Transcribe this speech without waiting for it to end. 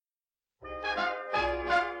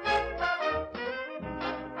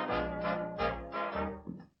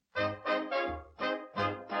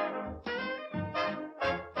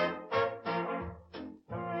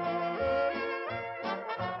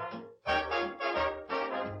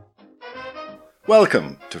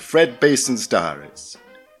Welcome to Fred Bason's Diaries,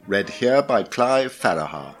 read here by Clive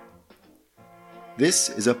Farahar. This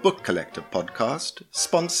is a book collector podcast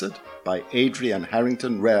sponsored by Adrian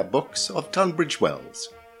Harrington Rare Books of Tunbridge Wells.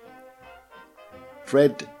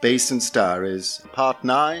 Fred Bason's Diaries, Part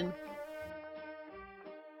 9.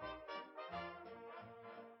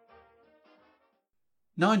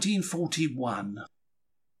 (1941).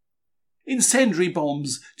 Incendiary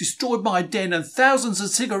bombs destroyed my den and thousands of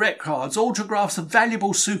cigarette cards, autographs and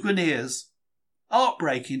valuable souvenirs.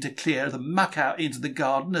 Heartbreaking to clear the muck out into the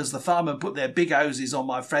garden as the firemen put their big hoses on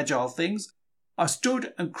my fragile things. I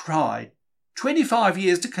stood and cried. 25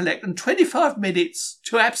 years to collect and 25 minutes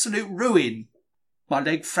to absolute ruin. My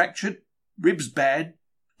leg fractured, ribs bad.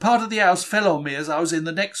 Part of the house fell on me as I was in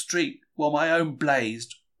the next street while my own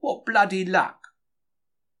blazed. What bloody luck.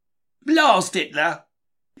 Blast Hitler!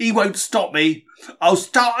 He won't stop me. I'll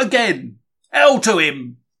start again. Hell to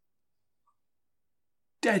him.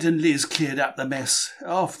 Dad and Liz cleared up the mess.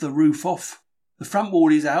 Half the roof off. The front wall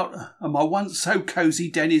is out, and my once so cosy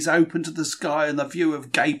den is open to the sky and the view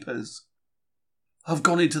of gapers. I've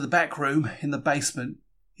gone into the back room in the basement.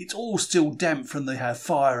 It's all still damp from the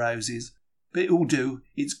fire hoses, but it'll do.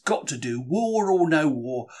 It's got to do. War or no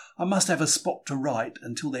war, I must have a spot to write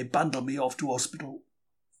until they bundle me off to hospital.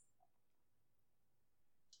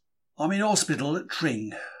 I'm in hospital at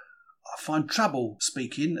Tring. I find trouble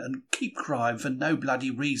speaking and keep crying for no bloody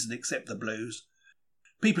reason except the blues.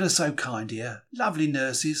 People are so kind here. Lovely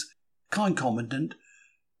nurses, kind commandant.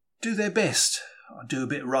 Do their best. I do a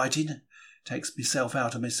bit of writing. Takes myself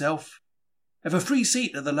out of myself. Have a free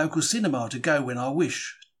seat at the local cinema to go when I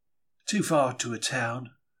wish. Too far to a town.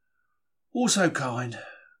 Also kind.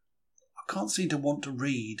 I can't seem to want to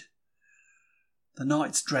read. The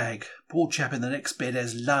nights drag. Poor chap in the next bed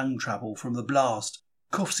has lung trouble from the blast.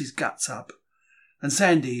 Coughs his guts up. And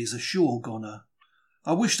Sandy is a sure goner.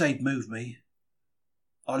 I wish they'd move me.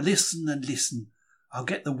 I listen and listen. I'll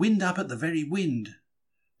get the wind up at the very wind.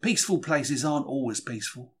 Peaceful places aren't always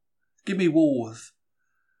peaceful. Give me Walworth.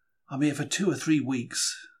 I'm here for 2 or 3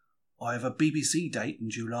 weeks. I have a BBC date in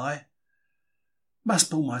July.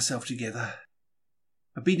 Must pull myself together.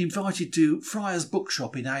 I've been invited to Friar's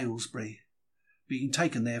Bookshop in Aylesbury. Being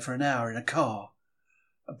taken there for an hour in a car.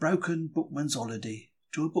 A broken bookman's holiday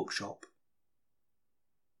to a bookshop.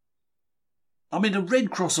 I'm in a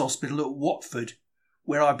Red Cross hospital at Watford,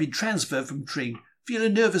 where I've been transferred from Tring. Feel a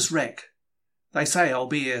nervous wreck. They say I'll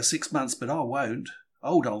be here 6 months, but I won't.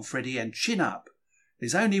 Hold on, Freddie, and chin up.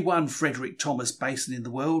 There's only one Frederick Thomas Bason in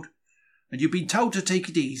the world, and you've been told to take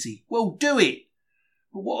it easy. Well, do it!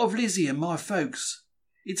 But what of Lizzie and my folks?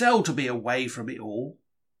 It's hell to be away from it all.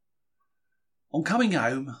 On coming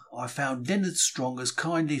home, I found Leonard Strong has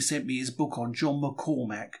kindly sent me his book on John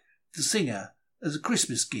McCormack, the singer, as a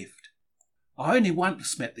Christmas gift. I only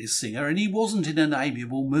once met this singer, and he wasn't in an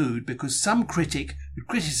amiable mood because some critic had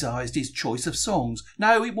criticised his choice of songs.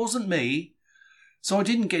 No, it wasn't me. So I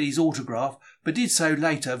didn't get his autograph, but did so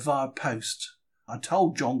later via post. I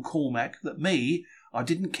told John Cormack that I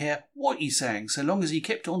didn't care what he sang so long as he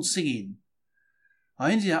kept on singing.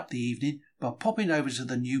 I ended up the evening by popping over to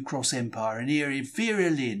the New Cross Empire and hearing Vera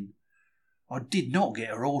Lynn. I did not get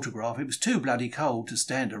her autograph. It was too bloody cold to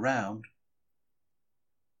stand around.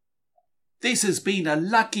 This has been a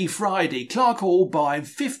lucky Friday. Clark Hall buying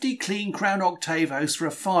 50 clean Crown Octavos for a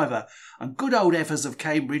 £5, and good old Effers of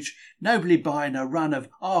Cambridge nobly buying a run of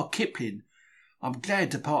R. Kipling. I'm glad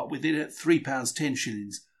to part with it at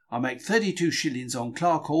 £3.10. I make 32 shillings on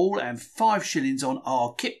Clark Hall and 5 shillings on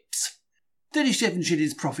R. Kips. 37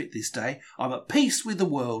 shillings profit this day. I'm at peace with the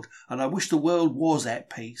world, and I wish the world was at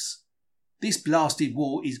peace. This blasted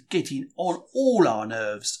war is getting on all our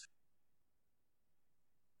nerves.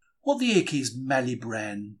 What the ick is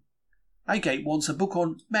Malibran? Agate wants a book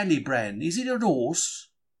on Malibran. Is it an horse?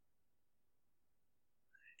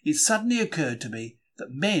 It suddenly occurred to me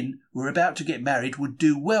that men who are about to get married would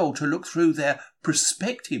do well to look through their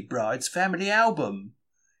prospective bride's family album.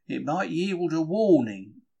 It might yield a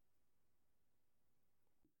warning.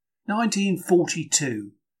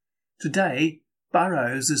 1942. Today,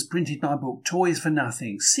 Burroughs has printed my book Toys for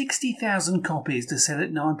Nothing. 60,000 copies to sell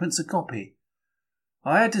at 9p a copy.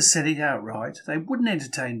 I had to sell it outright. They wouldn't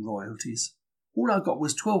entertain royalties. All I got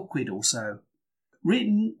was 12 quid or so.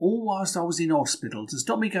 Written all whilst I was in hospital to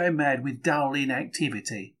stop me going mad with dull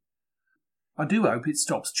inactivity. I do hope it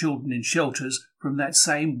stops children in shelters from that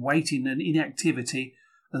same waiting and inactivity,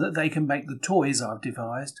 and that they can make the toys I've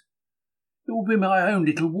devised. It will be my own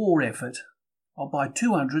little war effort. I'll buy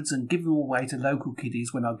 200s and give them away to local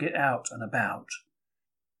kiddies when I get out and about.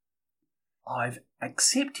 I've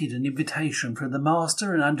accepted an invitation from the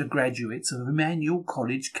master and undergraduates of Emmanuel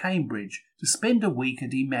College, Cambridge, to spend a week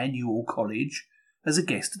at Emmanuel College as a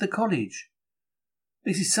guest of the college.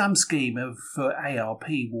 This is some scheme for ARP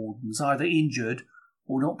wardens, either injured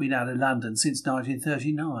or not been out of London since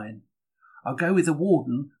 1939. I'll go with the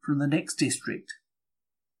warden from the next district.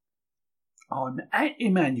 I'm at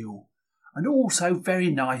Emmanuel, and all so very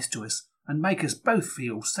nice to us and make us both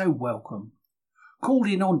feel so welcome. Called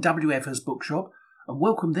in on WF's bookshop and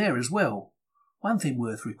welcome there as well. One thing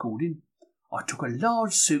worth recording, I took a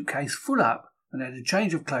large suitcase full up and had a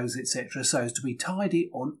change of clothes, etc., so as to be tidy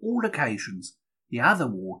on all occasions. The other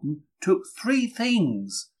warden took 3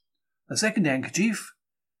 things: a second handkerchief,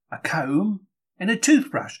 a comb, and a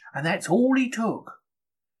toothbrush, and that's all he took.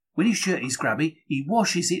 When his shirt is grubby, he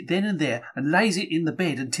washes it then and there and lays it in the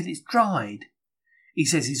bed until it's dried. He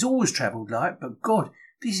says he's always travelled light, but God,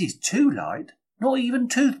 this is too light. Not even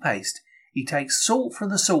toothpaste. He takes salt from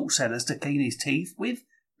the salt cellars to clean his teeth with.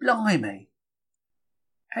 Blimey.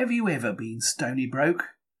 Have you ever been stony broke?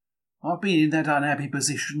 I've been in that unhappy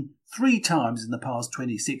position 3 times in the past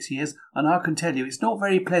 26 years, and I can tell you it's not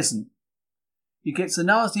very pleasant. You get a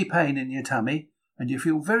nasty pain in your tummy, and you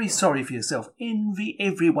feel very sorry for yourself, envy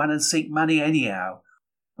everyone and seek money anyhow.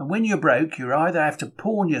 And when you're broke, you either have to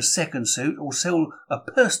pawn your second suit or sell a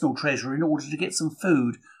personal treasure in order to get some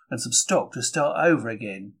food and some stock to start over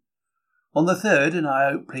again. On the 3rd, and I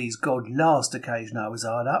hope, please God, last occasion I was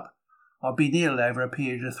hard up, I've been ill over a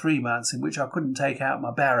period of 3 months in which I couldn't take out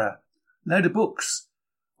my barrow. Load of books.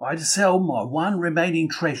 I had to sell my one remaining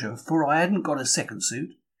treasure, for I hadn't got a second suit.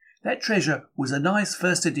 That treasure was a nice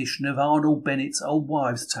first edition of Arnold Bennett's Old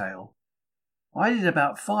Wives' Tale. I had it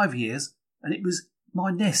about 5 years, and it was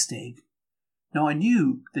my nest egg. Now I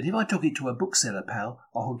knew that if I took it to a bookseller pal,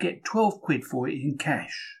 I could get 12 quid for it in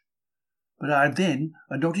cash. But I had then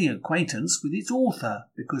a nodding acquaintance with its author,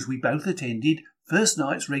 because we both attended first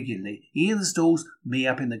nights regularly, he in the stalls, me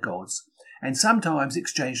up in the gods, and sometimes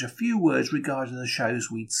exchanged a few words regarding the shows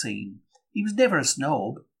we'd seen. He was never a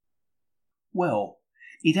snob. Well,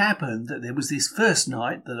 it happened that there was this first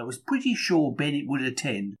night that I was pretty sure Bennett would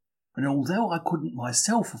attend, and although I couldn't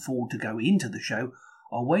myself afford to go into the show,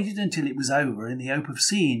 I waited until it was over in the hope of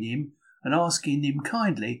seeing him and asking him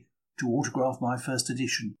kindly to autograph my first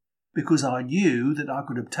edition, because I knew that I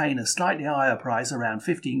could obtain a slightly higher price, around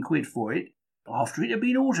 15 quid for it, after it had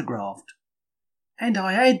been autographed. And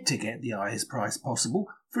I had to get the highest price possible,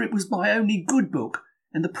 for it was my only good book,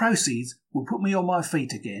 and the proceeds would put me on my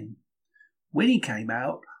feet again. When he came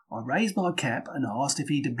out, I raised my cap and asked if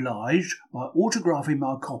he'd obliged by autographing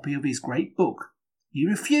my copy of his great book. He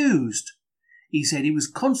refused. He said he was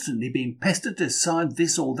constantly being pestered to sign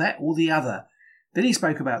this or that or the other. Then he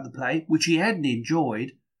spoke about the play, which he hadn't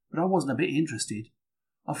enjoyed, but I wasn't a bit interested.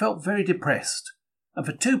 I felt very depressed, and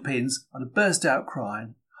for 2 pins I'd have burst out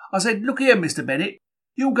crying. I said, "Look here, Mr. Bennett,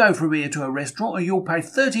 you'll go from here to a restaurant and you'll pay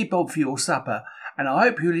 30 bob for your supper, and I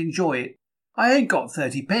hope you'll enjoy it. I ain't got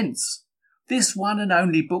 30 pence. This one and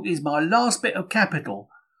only book is my last bit of capital.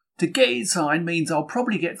 To get it signed means I'll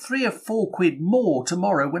probably get 3 or 4 quid more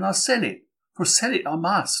tomorrow when I sell it, for sell it I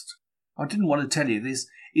must. I didn't want to tell you this.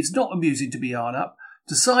 It's not amusing to be hard up.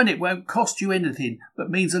 To sign it won't cost you anything, but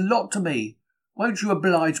means a lot to me. Won't you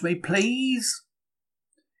oblige me, please?"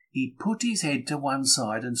 He put his head to one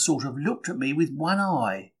side and sort of looked at me with one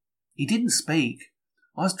eye. He didn't speak.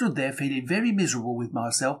 I stood there feeling very miserable with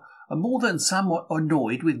myself and more than somewhat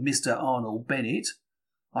annoyed with Mr. Arnold Bennett.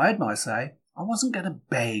 I had my say. I wasn't going to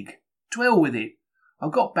beg. To hell with it. I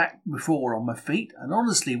got back before on my feet, and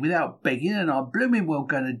honestly without begging, and I'm blooming well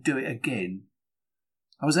going to do it again.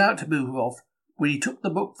 I was out to move off when he took the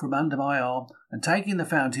book from under my arm and, taking the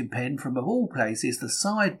fountain pen from, of all places, the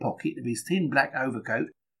side pocket of his thin black overcoat,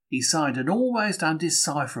 he signed an almost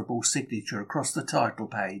undecipherable signature across the title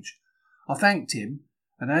page. I thanked him,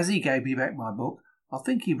 and as he gave me back my book, I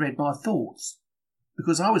think he read my thoughts,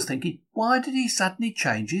 because I was thinking, why did he suddenly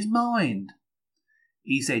change his mind?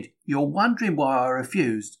 He said, "You're wondering why I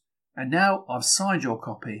refused, and now I've signed your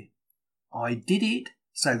copy. I did it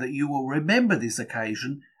so that you will remember this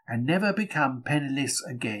occasion and never become penniless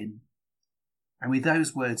again." And with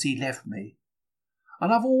those words he left me.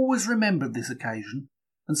 And I've always remembered this occasion,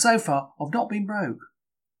 and so far I've not been broke.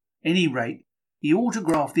 Any rate, he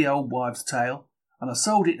autographed The Old Wives' Tale, and I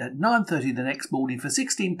sold it at 9:30 the next morning for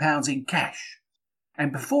 £16 in cash.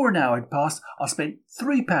 And before an hour had passed, I spent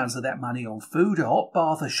 £3 of that money on food, a hot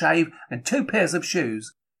bath, a shave, and 2 pairs of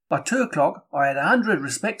shoes. By 2 o'clock, I had 100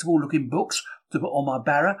 respectable-looking books to put on my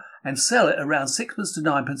barrow and sell at around 6 to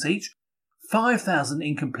 9 each, 5,000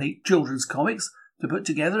 incomplete children's comics to put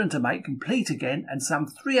together and to make complete again, and some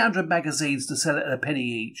 300 magazines to sell at a penny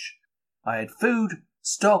each. I had food,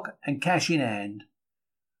 stock and cash in hand.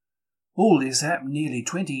 All this happened nearly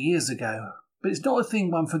 20 years ago, but it's not a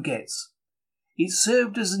thing one forgets. It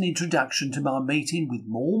served as an introduction to my meeting with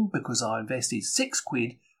Morm because I invested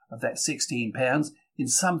 £6 of that £16 in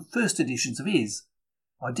some first editions of his.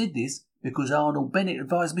 I did this because Arnold Bennett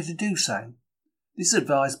advised me to do so. This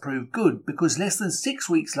advice proved good because less than 6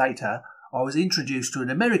 weeks later I was introduced to an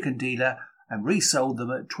American dealer and resold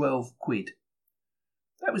them at £12.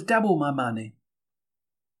 That was double my money.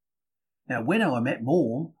 Now, when I met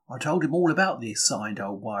Morm, I told him all about the signed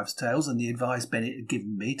Old Wives' Tales and the advice Bennett had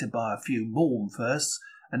given me to buy a few Morm firsts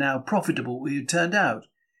and how profitable it had turned out.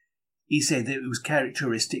 He said that it was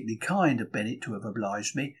characteristically kind of Bennett to have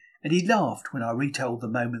obliged me, and he laughed when I retold the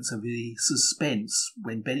moments of the suspense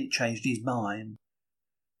when Bennett changed his mind.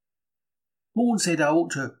 Morm said I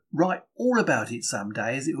ought to write all about it some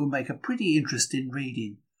day, as it would make a pretty interesting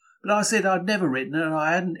reading, but I said I'd never written and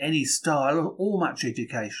I hadn't any style or much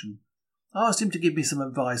education. I asked him to give me some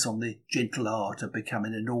advice on the gentle art of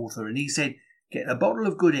becoming an author, and he said, get a bottle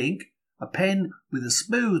of good ink, a pen with a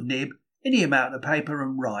smooth nib, any amount of paper,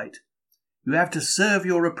 and write. You have to serve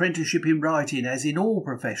your apprenticeship in writing, as in all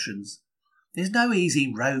professions. There's no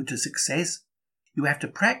easy road to success. You have to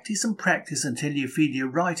practice and practice until you feel you're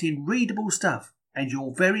writing readable stuff, and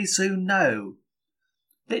you'll very soon know.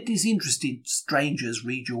 Let disinterested strangers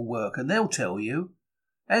read your work, and they'll tell you.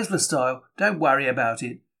 As for style, don't worry about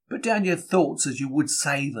it. Put down your thoughts as you would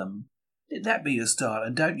say them. Let that be your style,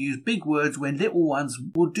 and don't use big words when little ones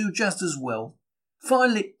will do just as well.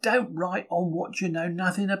 Finally, don't write on what you know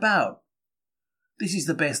nothing about. This is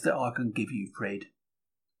the best that I can give you, Fred.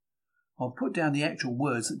 I'll put down the actual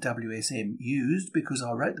words that WSM used because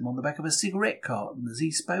I wrote them on the back of a cigarette carton as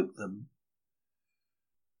he spoke them.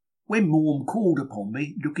 When Morm called upon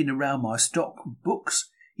me, looking around my stock of books,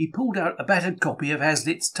 he pulled out a battered copy of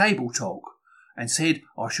Hazlitt's Table Talk and said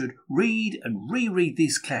I should read and reread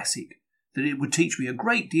this classic, that it would teach me a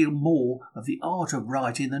great deal more of the art of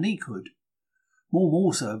writing than he could. Morm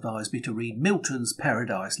also advised me to read Milton's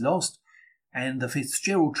Paradise Lost and the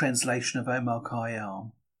Fitzgerald translation of Omar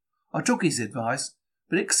Khayyam. I took his advice,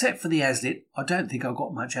 but except for the Hazlitt, I don't think I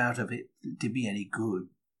got much out of it that did me any good.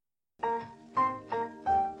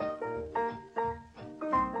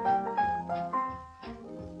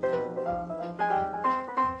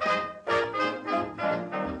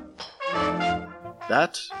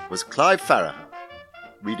 That was Clive Farragher,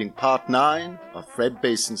 reading Part 9 of Fred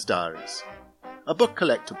Bason's Diaries, a book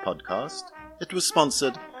collector podcast. It was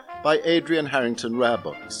sponsored by Adrian Harrington Rare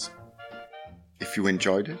Books. If you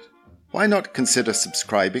enjoyed it, why not consider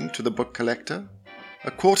subscribing to The Book Collector,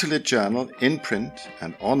 a quarterly journal in print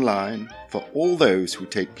and online for all those who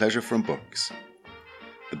take pleasure from books.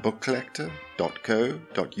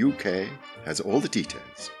 Thebookcollector.co.uk has all the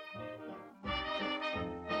details.